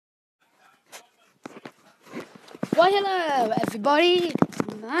Why, hello, everybody.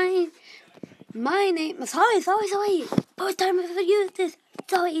 My name is... Sorry. First time I've ever used this.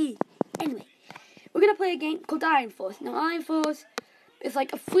 Sorry. Anyway, we're going to play a game called Iron Force. Now, Iron Force is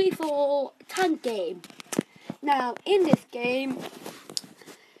like a free-for-all tank game. Now, in this game,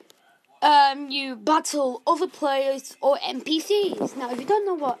 you battle other players or NPCs. Now, if you don't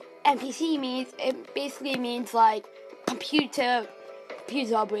know what NPC means, it basically means, like,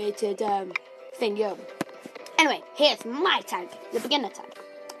 computer-operated thing, Anyway, here's my tank, the beginner tank.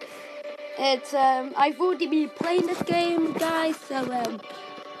 It's, I've already been playing this game, guys, so, the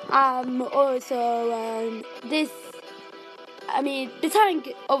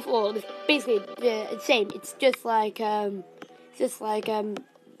tank overall is basically the same. It's just like, how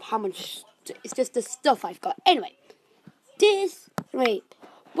much, it's just the stuff I've got. Anyway,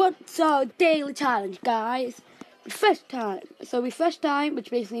 what's our daily challenge, guys? Refresh time. So refresh time, which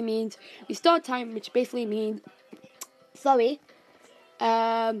basically means restart time, which basically means when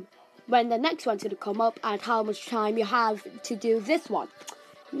the next one's going to come up and how much time you have to do this one.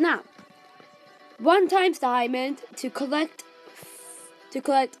 Now, 1 times diamond to collect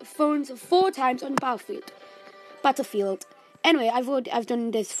phones 4 times on the battlefield. Anyway, I've done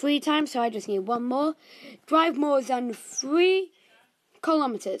this 3 times, so I just need 1 more. Drive more than 3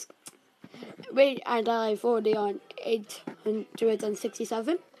 kilometers. Wait, and I've already on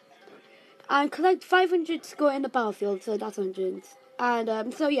 867. And collect 500 score in the battlefield, so that's 100. And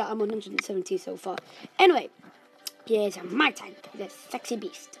I'm 170 so far. Anyway, here's my tank, this sexy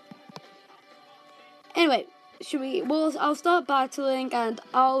beast. Anyway, I'll start battling, and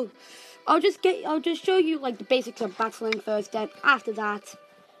I'll just show you like the basics of battling first. Then after that,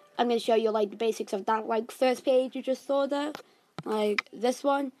 I'm gonna show you like the basics of that first page you just saw there, like this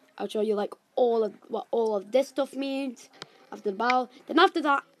one. I'll show you like what all of this stuff means after the battle. Then after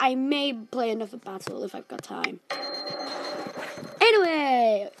that, I may play another battle if I've got time.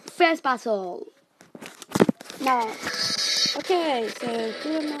 Anyway, first battle. Now, okay, so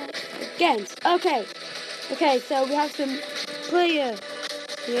who am I against? Okay, so we have some players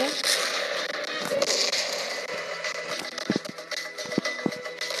here.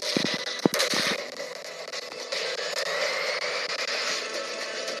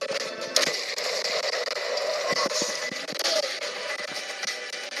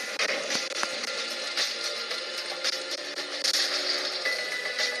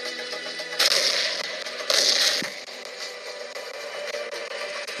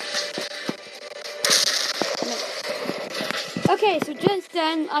 Okay, so just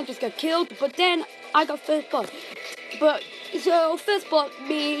then I just got killed, but then I got first blood. First blood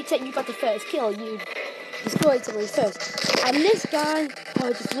means that you got the first kill, you destroyed someone first. And this guy,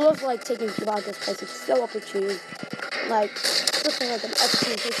 I just love taking him out this place. It's so opportune. Looking like an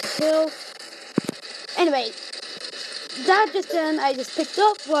opportunity to kill. Anyway, that just then I just picked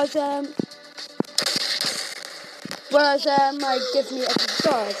up was give me extra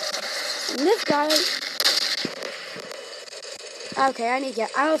stars. And this guy. Okay, I need to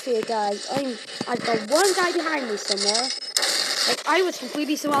get out of here, guys. I've got one guy behind me somewhere. I was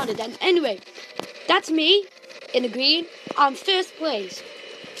completely surrounded. And anyway, that's me in the green. I'm first place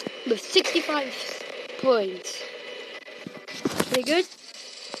with 65 points. Pretty good.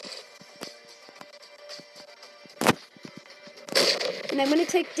 And I'm going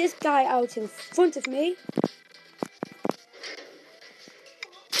to take this guy out in front of me.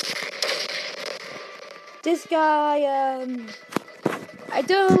 This guy, I've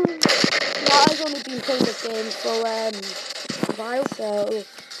only been playing this game for a while, so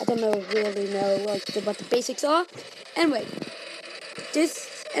I don't really know what the basics are. Anyway,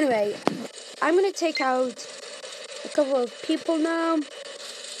 I'm gonna take out a couple of people now.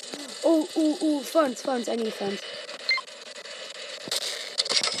 Funds, I need funds.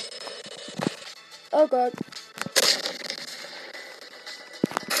 Oh god.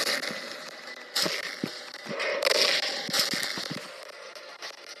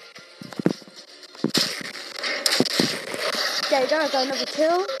 There you go, I got another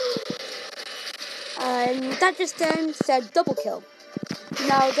kill. And that just then said double kill.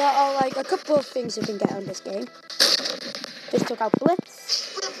 Now there are a couple of things you can get on this game. Just took out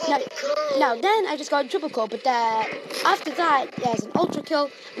Blitz. Now then I just got a triple kill, but after that there's an ultra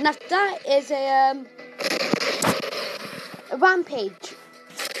kill, and after that is a rampage.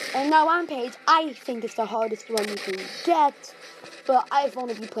 And now rampage, I think it's the hardest one you can get, but I've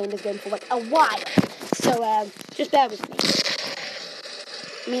only been playing this game for a while, so just bear with me.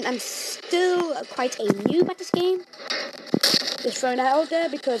 I'm still quite a noob at this game. Just throwing that out there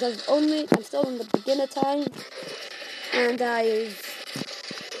because I'm still in the beginner time, and I've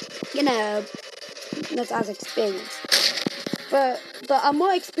not as experienced. But I'm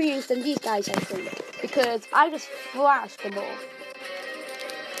more experienced than these guys, I think, because I just flashed them all.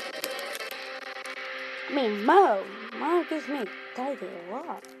 I mean, Mo gives me title a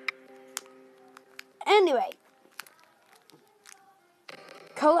lot. Anyway,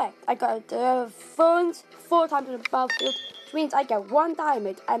 collect. I got phones 4 times in the battlefield, which means I get 1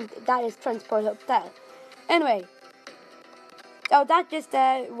 diamond, and that is transported up there. Anyway, that just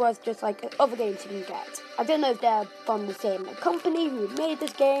was just like other games you can get. I don't know if they're from the same company who made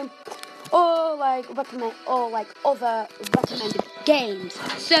this game, or like other recommended games.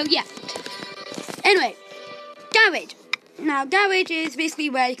 So yeah. Anyway, garage. Now garage is basically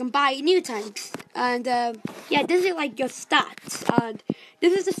where you can buy new tanks, and yeah, this is like your stats, and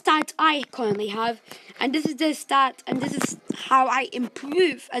this is the stats I currently have, and this is the stats, and this is how I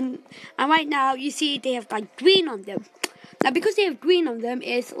improve, and right now you see they have like green on them. Now, because they have green on them,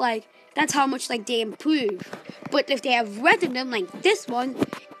 it's like, that's how much, like, they improve. But if they have red on them, like this one,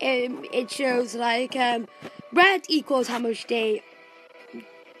 it shows, like, red equals how much they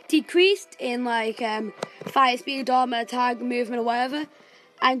decreased in, like, fire speed, armor, attack, movement, or whatever.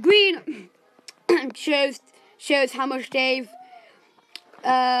 And green shows how much they've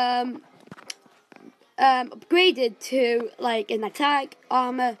upgraded to, like, in attack,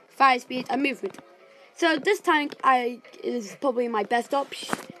 armor, fire speed, and movement. So this tank is probably my best option.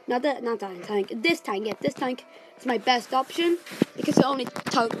 This tank is my best option because it only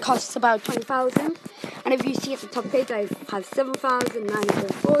costs about 20,000. And if you see at the top page, I have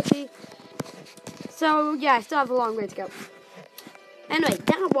 7,940. So yeah, I still have a long way to go. Anyway,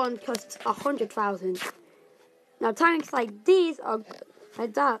 that one costs 100,000. Now tanks like these are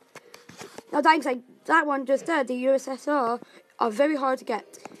like that. Now tanks like that one just there, the USSR, are very hard to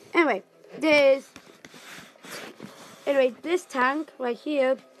get. Anyway, this tank right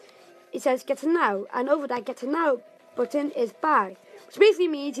here, it says get to know, and over that get to know button is buy, which basically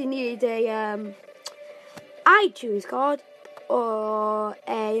means you need a iTunes card or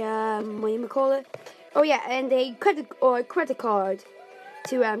a what do you call it? Oh yeah, and a credit card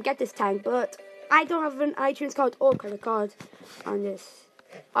to get this tank. But I don't have an iTunes card or credit card on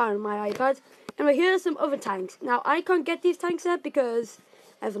my iPad. Anyway, here are some other tanks. Now I can't get these tanks yet because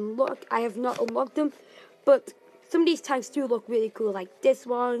I have not unlocked them, but some of these tanks do look really cool, like this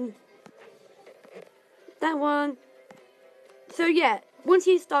one, that one. So yeah, once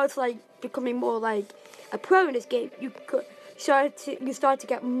you start like becoming more like a pro in this game, you start to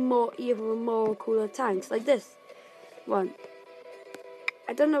get even more cooler tanks, like this one.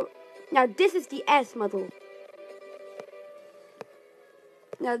 I don't know. Now this is the S model.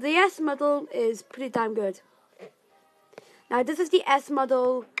 Now the S model is pretty damn good. Now this is the S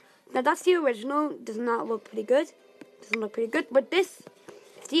model. Now that's the original. Does not look pretty good. Doesn't look pretty good. But this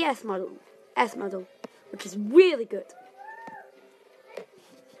is the S model, which is really good.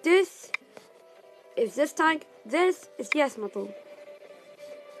 This is this tank. This is the S model.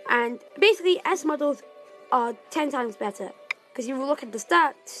 And basically S models are 10 times better. Because you will look at the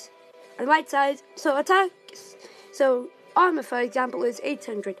stats on the right side. So attacks. So armor, for example, is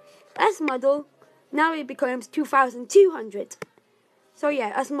 800. S model, now it becomes 2,200. So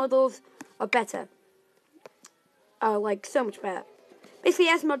yeah, S models are better. Are like so much better. Basically,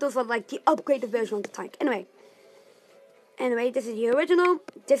 S models are like the upgraded version of the tank. Anyway, this is the original.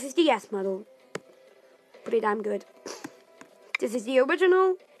 This is the S model. Pretty damn good. This is the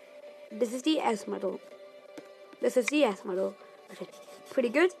original. This is the S model. This is the S model. Okay, pretty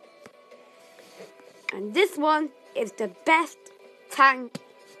good. And this one is the best tank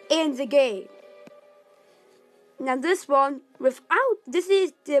in the game. Now this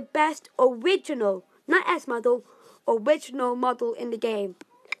is the best original, not S model, original model in the game.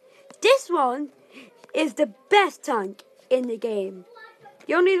 This one is the best tank in the game.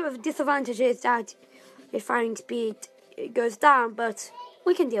 The only disadvantage is that your firing speed goes down, but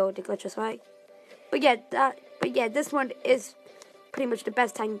we can deal with the glitches, right? But yeah, this one is pretty much the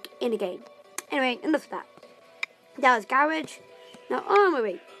best tank in the game. Anyway, enough of that. That was garage. Now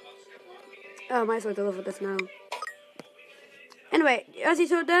armory. Oh, I might as well deliver this now. Anyway, as you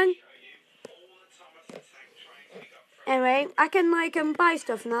saw then. Anyway, I can buy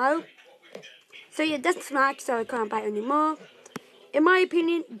stuff now. So yeah, that's max, so I can't buy anymore. In my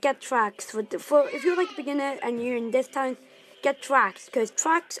opinion, get tracks. For if you're like a beginner and you're in this tank, get tracks, because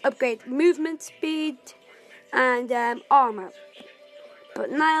tracks upgrade movement speed and armor.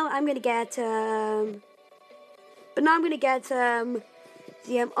 But now I'm gonna get the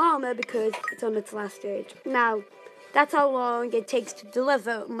armor because it's on its last stage. Now, that's how long it takes to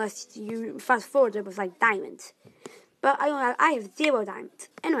deliver unless you fast forward it with like diamonds. But I have 0 diamonds.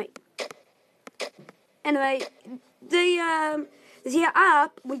 Anyway, Anyway, the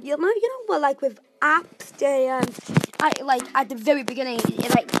app, you know what, like with apps, like at the very beginning, it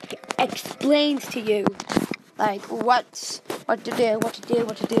like explains to you, like what to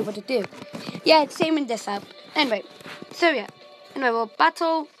do. Yeah, it's same in this app. Anyway, so yeah. Anyway, we'll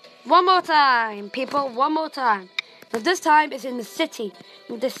battle one more time, people, one more time. Now this time it's in the city.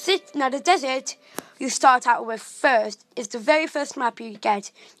 Now the desert, you start out with first. It's the very first map you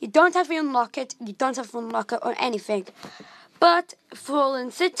get. You don't have to unlock it. You don't have to unlock it or anything. But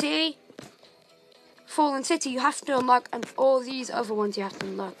Fallen City, you have to unlock, and all these other ones you have to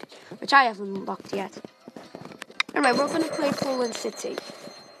unlock, which I haven't unlocked yet. Anyway, we're going to play Fallen City,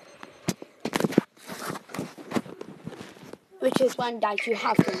 which is one that you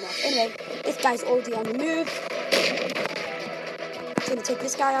have to unlock. Anyway, this guy's already on the move. I'm going to take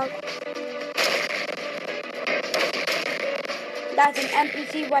this guy out. That's an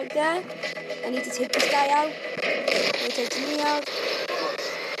NPC right there. I need to take this guy out. He takes me out.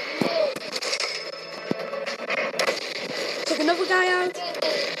 Took another guy out.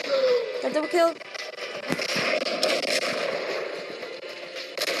 Got double kill.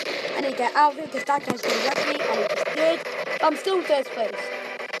 I need to get out of it because that guy's going to wreck me, and he just did. But I'm still in first place.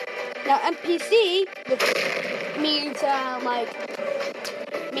 Now NPC means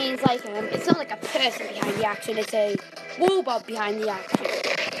it's not like a person behind the action. It's a robot behind the action.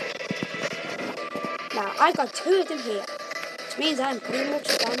 Now I got 2 of them here, which means I'm pretty much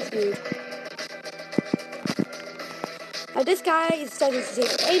damn good. Now this guy is starting to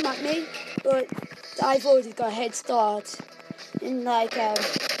take aim at me, but I've already got a head start in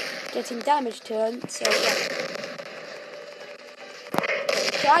getting damage to him. So yeah.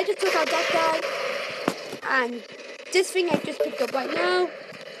 So I just took out that guy, and this thing I just picked up right now.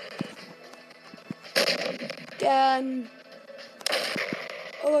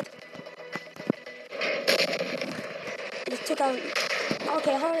 Oh, I just took out.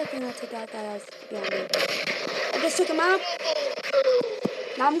 Okay, how can I take out that else behind me? I just took him out.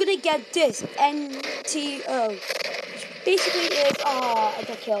 Now I'm gonna get this NTO, which basically is I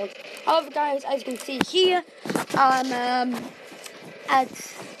got killed. However, guys, as you can see here, I'm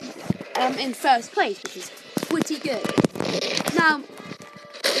in first place, which is pretty good. Now,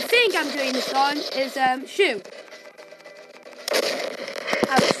 the thing I'm doing this on is Shoe.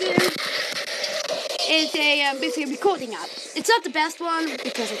 Shoe is a basically a recording app. It's not the best one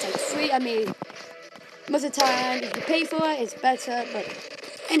because it's like free. I mean, most of the time if you pay for it, it's better. But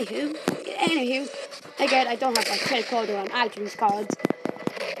anywho, again, I don't have like credit card or an iTunes cards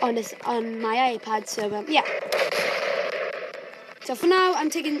on my iPad. So yeah. So for now, I'm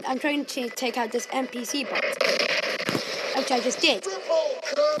trying to take out this NPC bot, which I just did.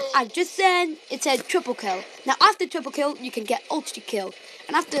 I just said it said triple kill. Now after triple kill, you can get ultra kill,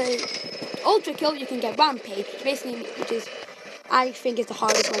 and after ultra kill, you can get rampage, which is I think is the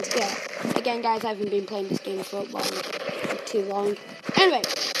hardest one to get. Again, guys, I haven't been playing this game for too long. Anyway,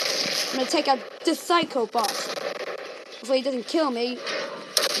 I'm gonna take out this psycho boss before he doesn't kill me.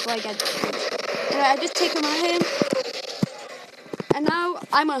 Before I get. Anyway, I just take him out him. And now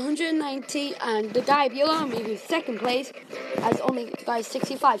I'm 190, and the guy below me, who's second place, has only got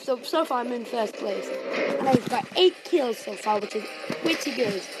 65. So far I'm in first place, and I've got 8 kills so far, which is pretty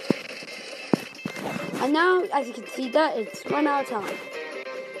good. And now, as you can see, that it's run out of time.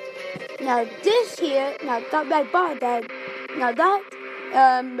 Now this here, that red bar there,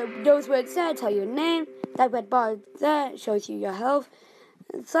 those words there tell you your name. That red bar there shows you your health.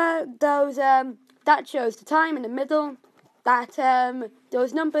 So that shows the time in the middle. That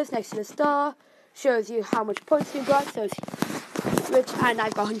those numbers next to the star shows you how much points you got. And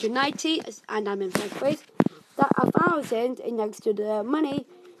I've got 190, and I'm in first place. That 1,000 next to the money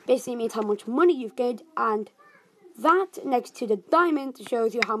basically means how much money you've gained, and that next to the diamond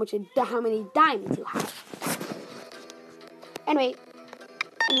shows you how many diamonds you have. Anyway,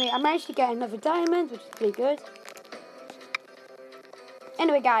 I managed to get another diamond, which is pretty good.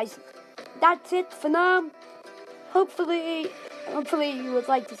 Anyway, guys, that's it for now. Hopefully you would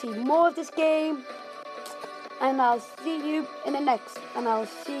like to see more of this game, and I'll see you in the next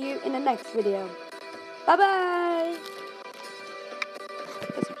video. Bye bye.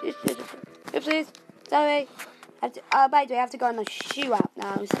 Oopsies. Sorry. By the way, I have to go on a shoe app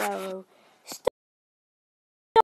now, so